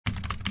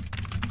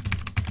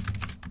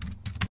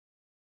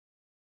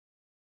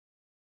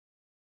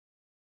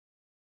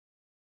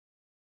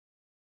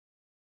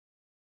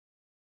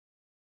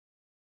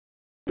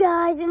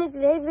Guys, in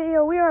today's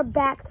video, we are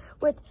back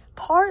with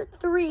part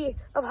 3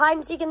 of hide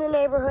and seek in the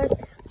neighborhood.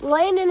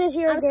 Landon is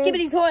here I'm again.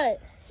 Skippity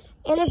Toilet.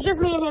 And it's just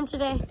me and him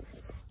today.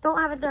 Don't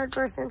have a third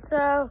person.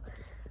 So,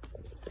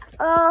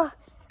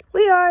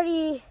 we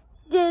already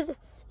did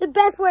the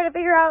best way to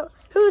figure out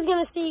who's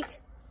going to seek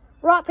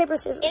rock, paper,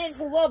 scissors. And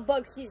it's love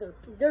bug season.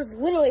 There's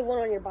literally one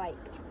on your bike.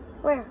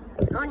 Where?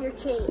 On your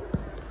chain.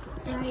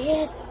 There he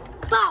is.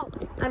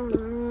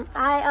 Boom!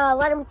 I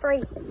let him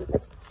free.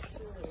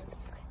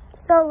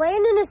 So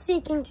Landon is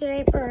seeking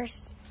today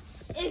first.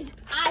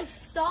 I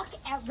suck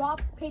at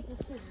rock, paper,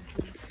 scissors.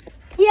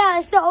 Yeah,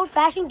 it's the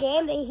old-fashioned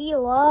game that he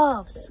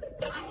loves.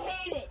 I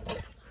hate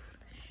it.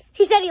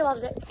 He said he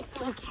loves it.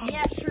 Okay.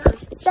 Yeah, sure.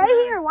 Stay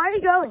here. Why are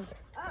you going?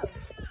 Oh.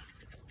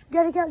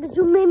 Gotta count to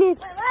 2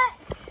 minutes.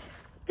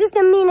 Just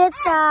a minute.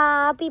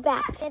 I'll be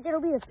back. Yes, it'll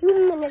be a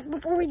few minutes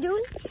before we do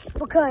it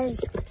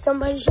because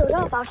somebody showed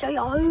up. I'll show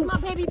y'all who. My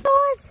baby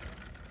boys.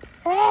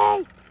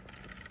 Hey.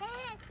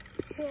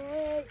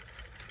 Hey.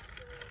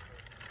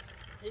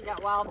 You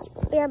got wild.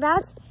 We are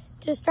about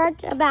to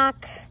start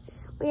back.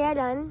 We are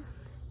done.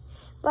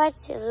 But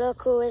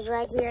look who is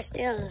right here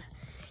still.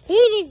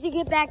 He needs to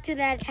get back to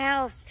that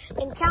house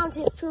and count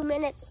his 2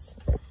 minutes.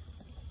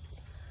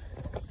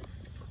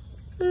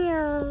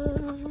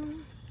 Yeah.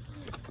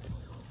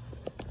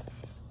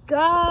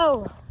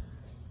 Go.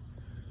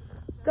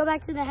 Go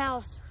back to the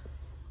house.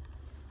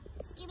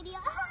 Skibbity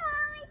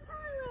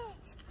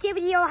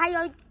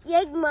Ohio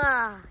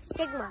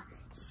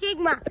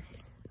Sigma.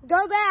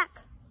 Go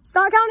back.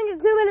 Start counting in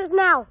 2 minutes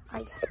now. All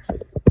right, guys.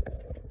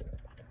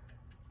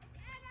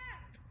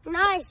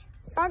 Nice.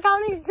 Start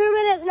counting in 2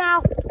 minutes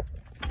now.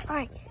 All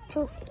right,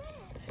 two.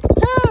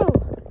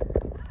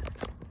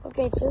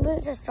 Okay, 2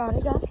 minutes have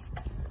started, guys.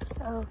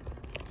 So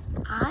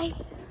I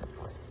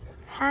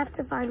have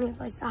to find me a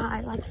place to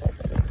hide. Like,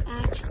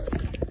 actually,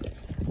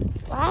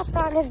 last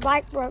time his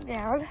bike broke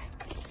down,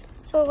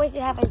 so we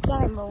wasted half his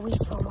time, but we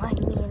still won,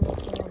 me and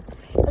Nicky.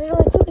 But there's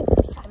only 2 people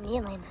this time, me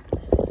and Landon.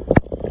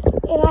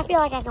 And I feel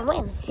like I can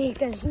win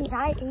because he's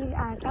counting.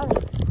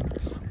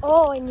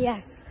 Oh, and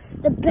yes,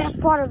 the best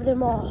part of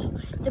them all,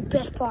 the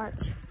best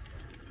part.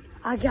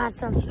 I got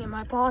something in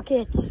my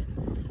pocket.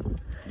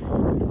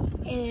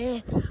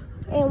 And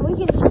we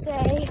can just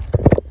say,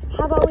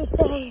 how about we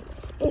say,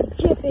 it's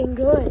jiffing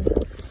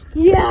good.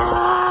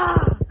 Yeah!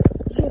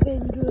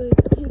 Jiffing good.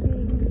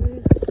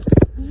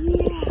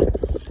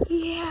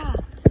 Yeah.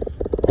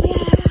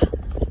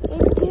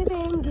 It's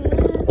jiffing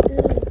good.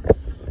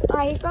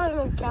 Alright, he's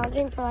probably been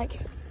counting for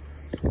like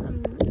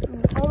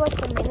almost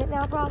a minute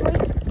now, probably.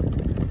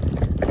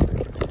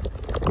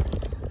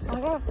 So I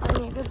gotta find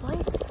me a good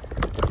place.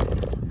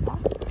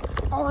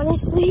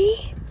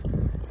 Honestly,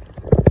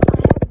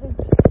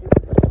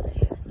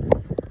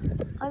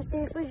 I'm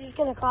seriously just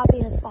gonna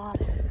copy a spot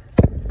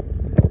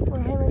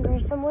where him and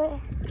Grayson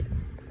went.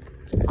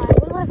 I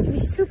will have to be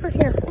super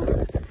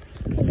careful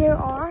because there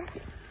are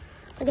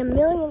like a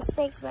million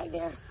snakes back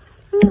there.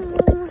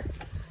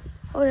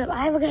 Hold up,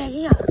 I have a good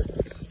idea.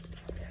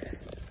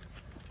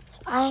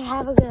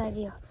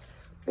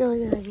 Really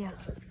good idea.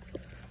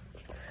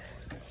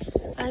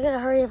 I gotta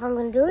hurry if I'm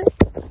gonna do it.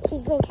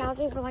 He's been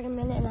counting for like a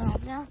minute and a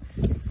half now.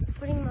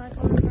 Putting my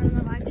phone in front of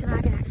my bike so that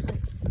I can actually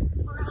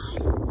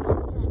ride in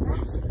the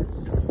grass.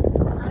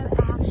 I'm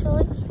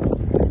actually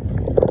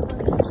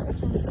gonna get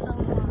tricky so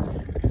hard.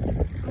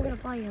 I'm gonna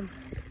play him.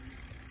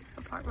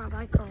 I'll park my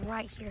bike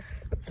right here.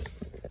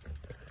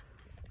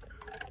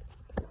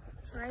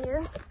 So right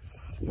here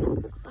is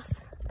the bus.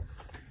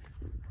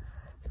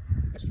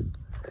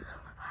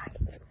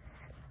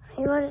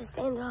 He let it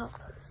stand up.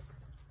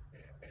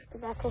 If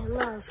that's him,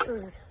 but I'm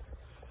screwed.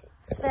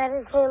 If that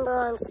is him, but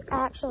I'm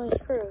actually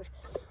screwed.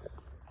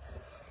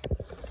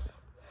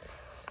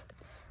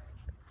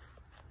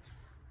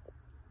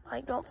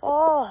 Bike, don't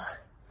fall.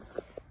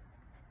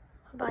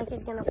 My bike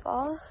is gonna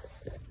fall.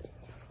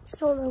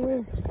 Still no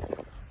wind.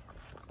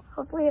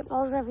 Hopefully it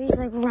falls whenever he's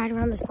like right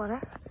around this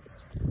corner.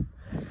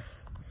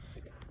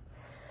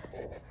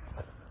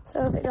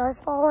 So if it does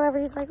fall whenever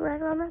he's like right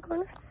around that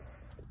corner,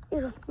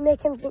 it'll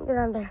make him think that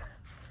I'm there.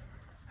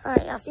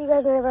 Alright, I'll see you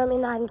guys whenever I'm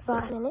in the hiding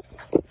spot in a minute.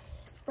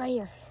 Right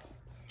here.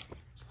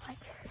 Like,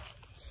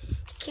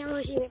 can't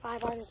really see me if I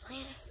have on this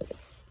plant.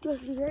 Do have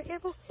to be very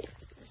careful.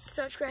 This is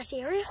such a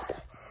grassy area.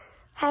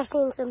 Have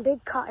seen some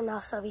big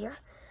cottonmouths over here.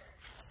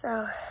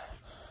 So,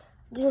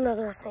 do know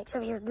there are snakes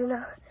over here. Do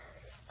know.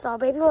 Saw a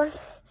baby one.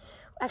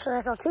 Actually,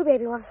 I saw 2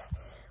 baby ones.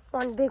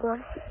 One big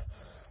one.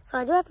 So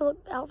I do have to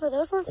look out for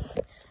those ones.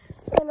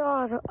 And there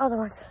are other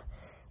ones.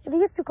 If he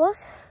gets too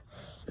close,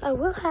 I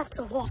will have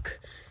to walk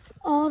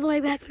all the way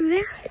back through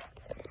there.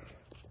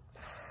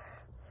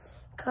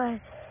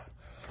 Because,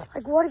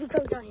 like, what if he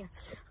comes down here?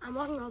 I'm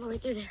walking all the way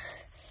through there.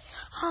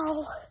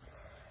 How?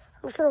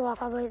 I'm just going to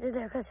walk all the way through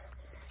there because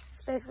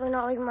it's basically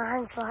not leaving my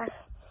hiding spot.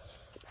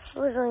 It's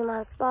literally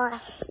my spot.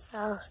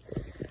 So,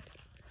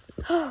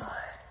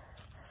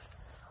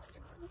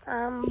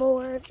 I'm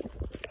bored.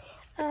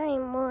 Yeah.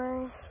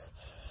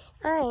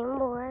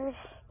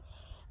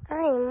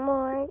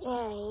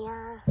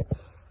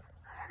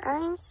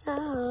 I'm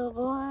so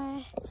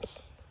bored.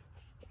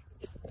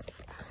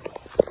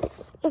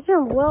 It's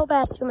been well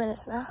past 2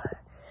 minutes now.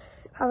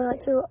 Probably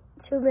like two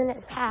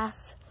minutes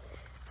past.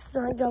 It's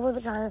been like double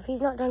the time. If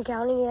he's not done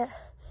counting yet,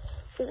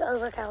 he's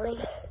over counting.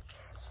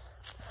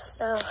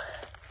 So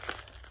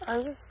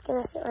I'm just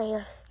gonna sit right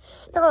here.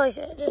 Not really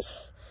sit, just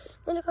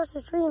lean across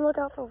the tree and look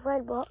out for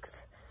red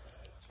bucks.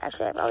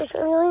 Actually, I probably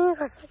shouldn't be leaning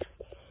across the tree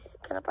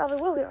because I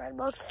probably will get red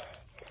bucks.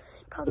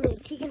 Problem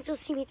is, he can still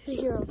see me through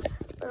here a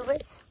little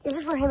bit. This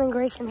is where him and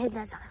Grayson hid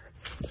that time.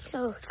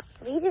 So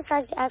if he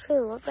decides to actually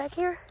look back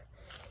here,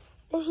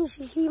 then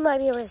he might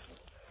be able to see.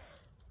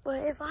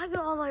 But if I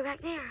go all the way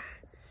back there,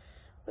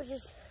 which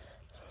is,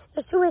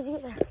 there's two ways to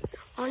get there.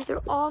 On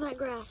through all that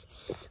grass,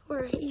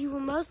 where you will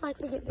most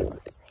likely get bit by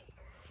a snake.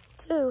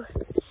 Two,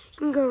 you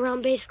can go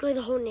around basically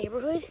the whole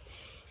neighborhood,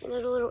 and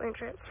there's a little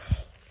entrance.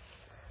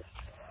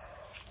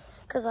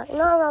 Cause like,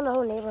 not around the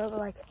whole neighborhood, but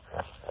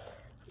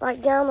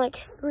like down like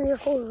 3 or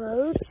 4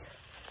 roads.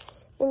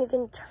 Then you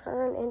can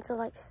turn into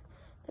like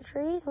the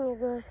trees and you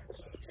go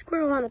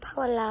squirrel on the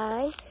power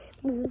line.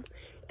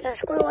 Got a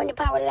squirrel on the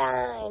power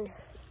line.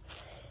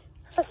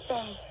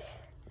 Okay.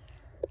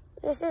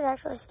 This is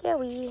actually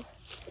scary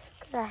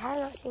because I have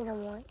not seen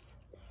him once.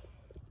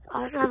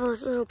 I also have a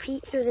little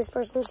peek through this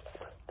person's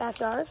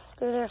backyard,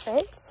 through their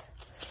fence.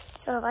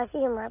 So if I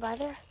see him right by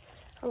there,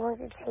 I'm going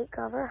to take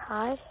cover,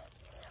 hide,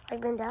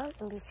 like bend down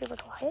and be super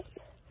quiet.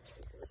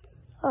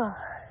 Oh.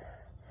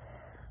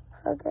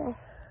 Okay.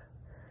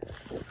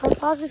 I'll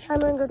pause the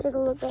timer and go take a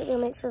look back there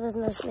and make sure there's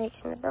no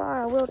snakes. And if there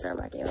are, I will turn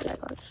my camera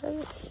back on to show you.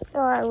 If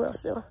there are, I will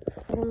still.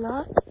 I do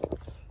not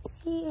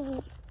see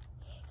any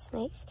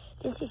snakes.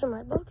 Did see some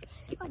red bugs.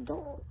 I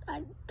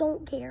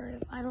don't care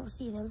if I don't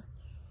see them.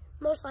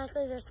 Most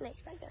likely there's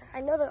snakes back there.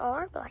 I know there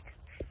are, but like,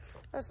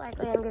 most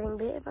likely I'm getting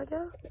bit if I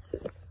go.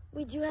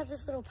 We do have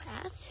this little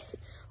path.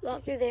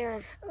 Walk through there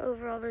and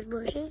over all those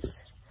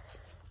bushes.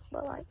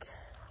 But like,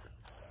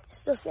 it's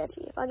still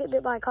sketchy. If I get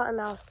bit by a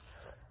cottonmouth,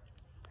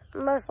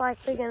 I'm most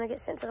likely gonna get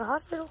sent to the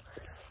hospital.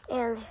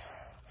 And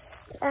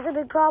that's a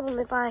big problem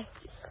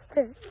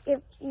because if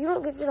you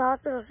don't get to the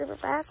hospital super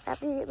fast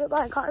after you get bit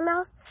by a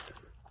cottonmouth,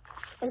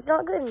 it's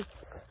not good.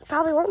 I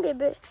probably won't get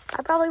bit.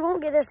 I probably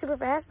won't get there super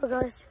fast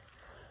because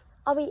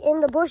I'll be in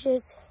the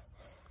bushes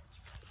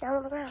down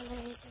on the ground. There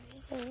he is,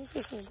 there he is.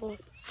 He sees me.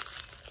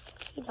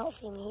 He don't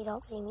see me. He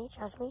don't see me.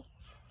 Trust me.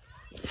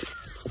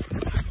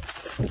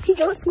 He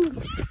don't see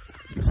me.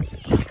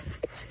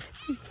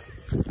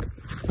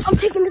 I'm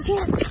taking the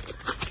chance.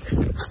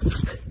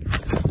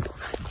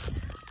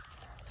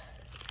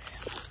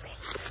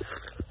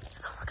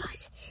 Come on,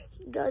 guys.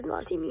 He does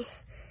not see me.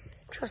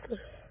 Trust me.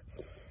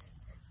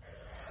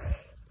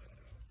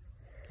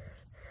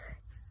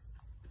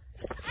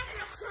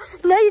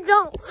 No, you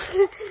don't.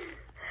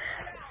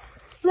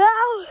 No.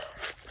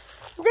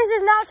 This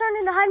is now turned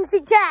into hide and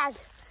seek tag.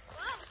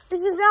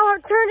 This is now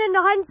turned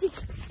into hide and seek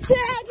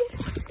tag.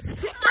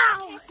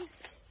 Ow.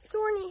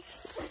 Thorny.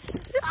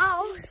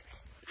 Ow.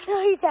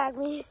 No, he tagged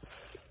me.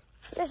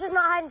 This is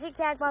not hide and seek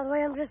tag, by the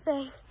way. I'm just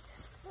saying.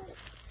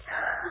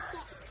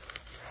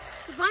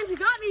 The vines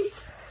got me.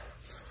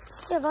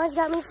 Yeah, vines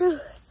got me too.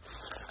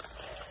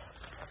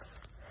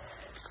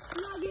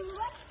 You not giving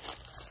away?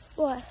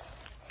 What?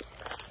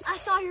 I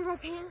saw your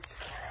red pants.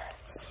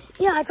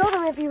 Yeah, I told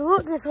him if you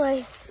look this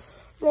way,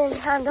 then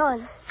I'm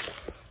done.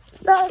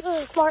 That was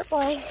a smart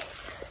play.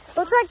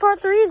 Looks like part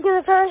 3 is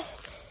going to turn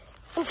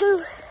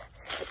into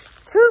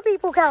 2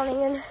 people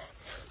counting and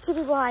 2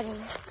 people hiding.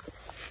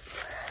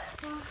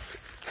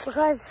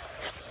 Because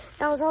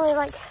that was only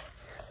like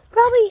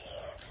probably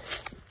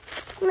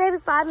maybe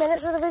 5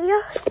 minutes of the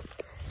video.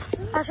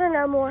 Actually,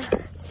 no more.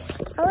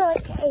 Probably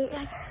like 8.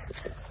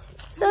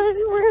 So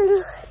we're going to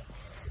do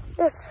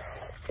this.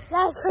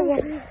 That was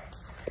crazy.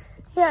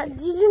 Yeah,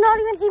 did you not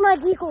even see my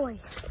decoy?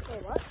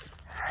 Wait, what?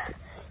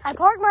 I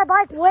parked my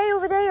bike way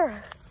over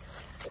there.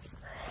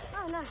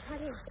 Oh, no, I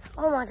didn't.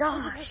 Oh my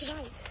gosh.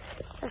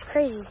 That's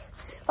crazy.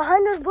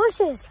 Behind those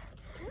bushes.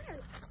 Where?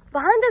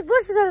 Behind those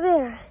bushes over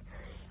there.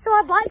 So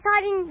my bike's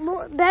hiding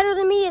better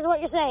than me is what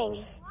you're saying.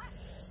 What?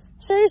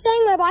 So you're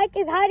saying my bike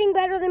is hiding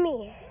better than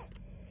me?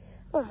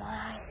 Oh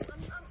my.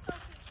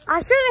 I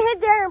should have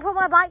hid there and put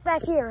my bike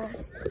back here.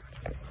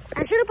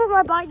 I should have put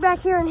my bike back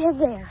here and hid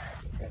there.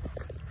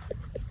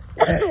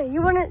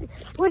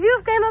 Would you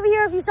have came over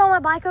here if you saw my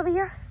bike over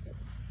here?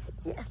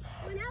 Yes.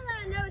 Well, now that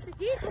I know it's a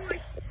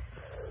decoy.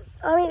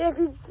 I mean, if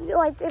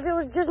it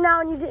was just now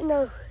and you didn't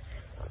know.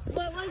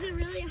 But was it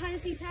really a hide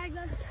and seek tag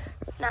though?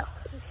 No.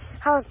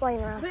 I was playing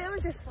around. But it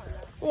was just fun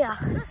though. Yeah.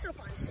 That's still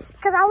fun.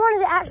 Because I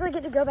wanted to actually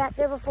get to go back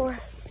there before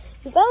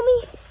you found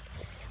me.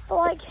 But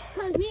like,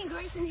 Because me and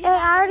Grayson hit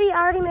I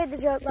already made the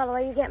joke, by the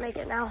way. You can't make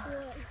it now.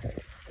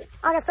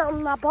 I got something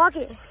in my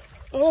pocket.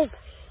 It is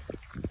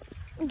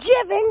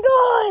Jiffing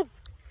good.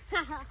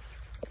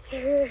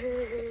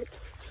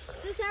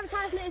 This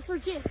advertisement is for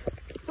Jif.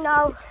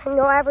 No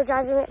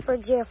advertisement for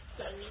Jif.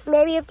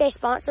 Maybe if they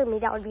sponsored me,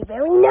 that would be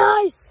very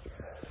nice.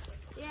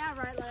 Yeah,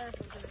 right, Larry.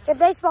 If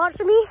they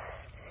sponsor me,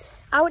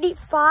 I would eat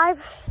 5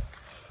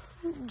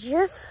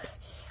 Jif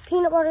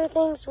peanut butter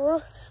things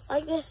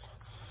like this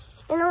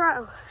in a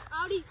row.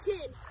 I'll eat 10.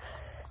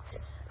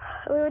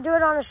 We would do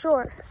it on a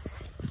short.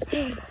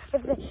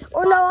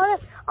 Or no,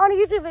 on a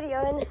YouTube video.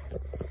 And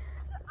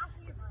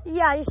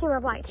yeah, you see my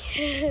bike.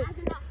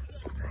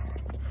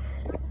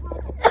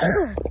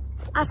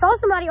 I saw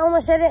somebody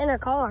almost hit it in a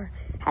car.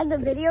 Had the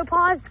video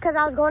paused because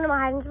I was going to my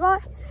hiding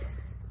spot.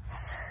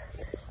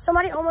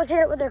 Somebody almost hit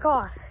it with their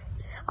car.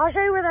 I'll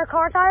show you where their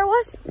car tire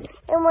was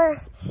and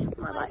where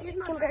my bike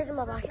compared to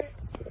my bike.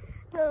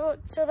 No,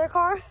 so their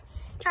car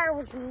tire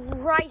was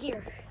right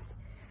here.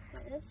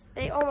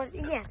 They almost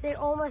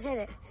hit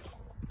it.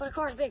 But the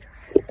car's bigger.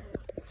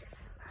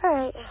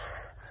 Alright.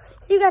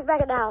 See you guys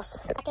back at the house.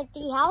 Back at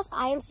the house,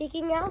 I am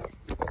seeking now.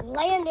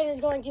 Landon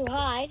is going to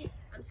hide.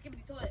 I'm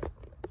skippity toilet.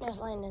 There's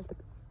Landon.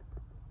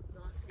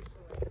 No, I'm skippity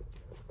toilet.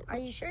 Are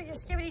you sure you're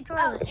skippity Oh,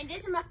 toilet? and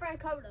this is my friend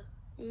Coda.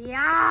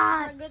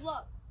 Yes. For good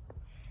luck.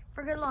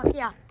 For good luck,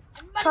 yeah.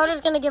 Everybody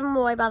Coda's gonna give him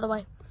away, by the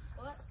way.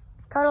 What?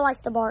 Coda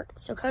likes to bark,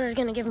 so Coda's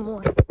gonna give him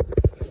away.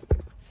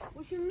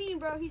 What you mean,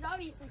 bro? He's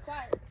obviously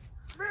quiet.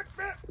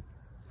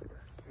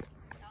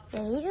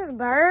 Did he just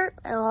burp?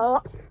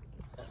 Oh.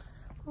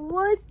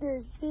 What the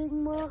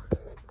Sigma?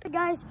 Hey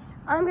guys,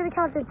 I'm gonna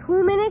count to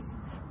 2 minutes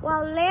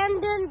while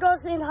Landon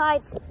goes and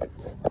hides.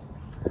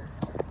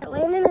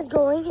 Landon is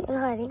going and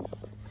hiding.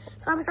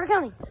 So I'm gonna start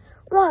counting.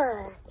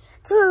 1,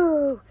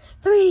 2,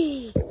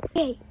 3,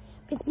 8,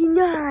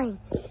 59,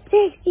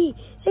 60,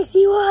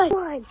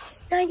 61,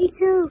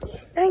 92,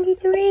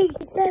 93,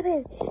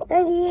 97,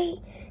 98,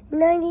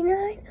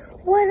 99,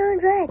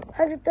 100,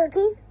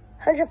 113,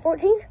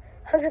 114,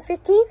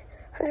 115,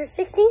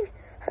 116,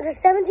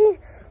 117,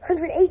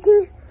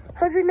 118,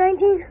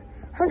 119,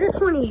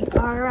 120.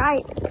 All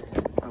right,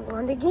 I'm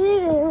going to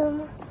get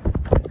him.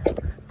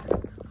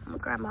 I'm gonna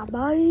grab my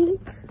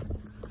bike.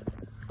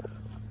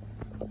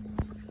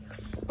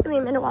 Give me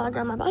a minute while I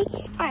grab my bike.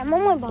 All right, I'm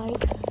on my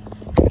bike.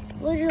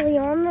 Literally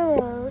on the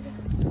road.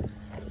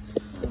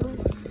 So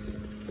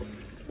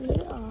we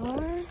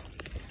are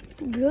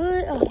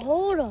good. Oh,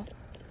 hold up.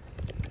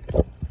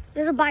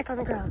 There's a bike on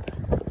the ground.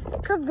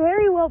 Could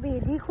very well be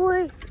a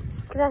decoy,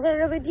 because I said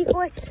it'll be a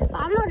decoy, but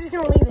I'm not just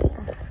gonna leave it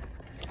there.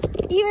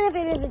 Even if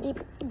it is a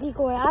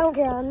decoy, I don't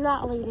care. I'm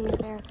not leaving it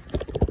there.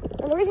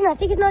 And the reason I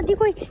think it's not a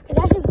decoy, because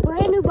that's his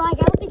brand new bike.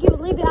 I don't think he would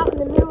leave it out in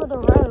the middle of the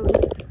road.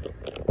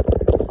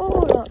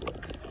 Hold up.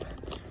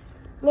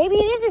 Maybe it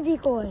is a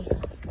decoy.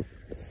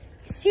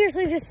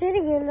 Seriously, just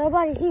sitting here,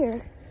 nobody's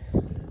here.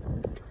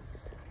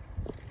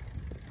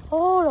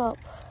 Hold up.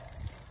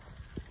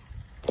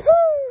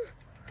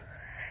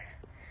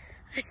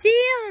 I see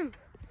him.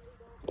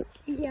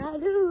 Yeah, I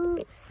do.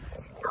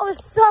 That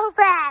was so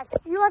fast.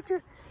 You left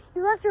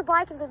your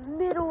bike in the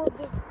middle of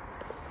the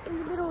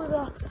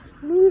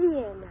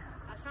median.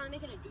 I was trying to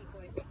make it a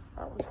decoy.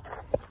 Oh.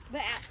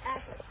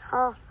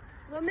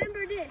 But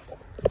remember this.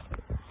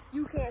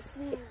 You can't see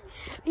me.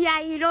 Yeah,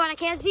 you know what I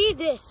can't see?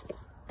 This. Oh,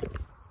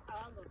 I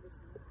love this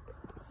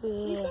thing.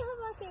 Yeah. You still have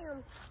like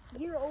a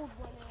year-old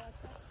one.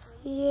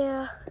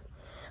 Yeah.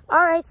 All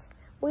right.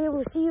 We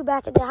will see you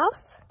back at the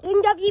house. In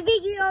the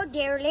video,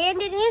 there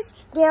Landon is,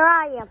 there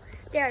I am.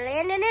 There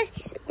Landon is,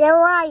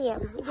 there I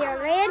am. There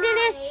Landon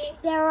is,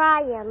 there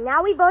I am.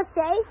 Now we both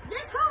say,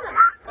 Let's go.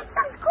 like and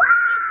subscribe.